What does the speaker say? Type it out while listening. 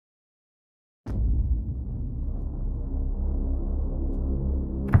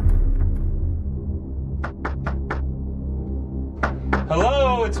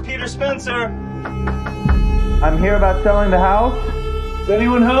it's Peter Spencer. I'm here about selling the house. Is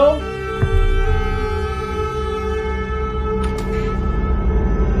anyone home?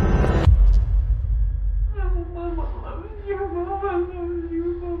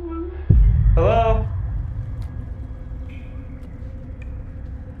 Hello?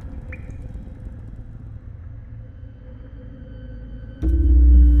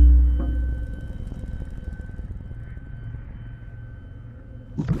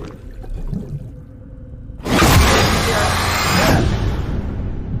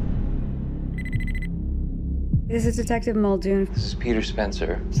 This is Detective Muldoon. This is Peter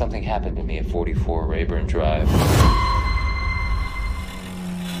Spencer. Something happened to me at 44 Rayburn Drive.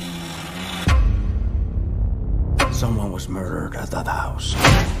 Someone was murdered at that house.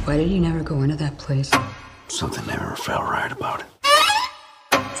 Why did you never go into that place? Something never felt right about it.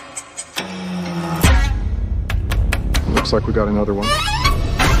 Looks like we got another one.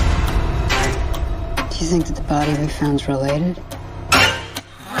 Do you think that the body we found's related?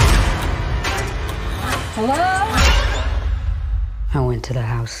 Hello? I went to the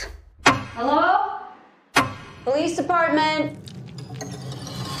house. Hello? Police department.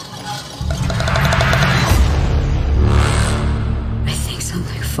 I think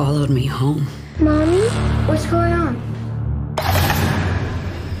something followed me home. Mommy, what's going on?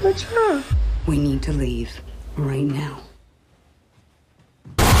 What's wrong? We need to leave right now.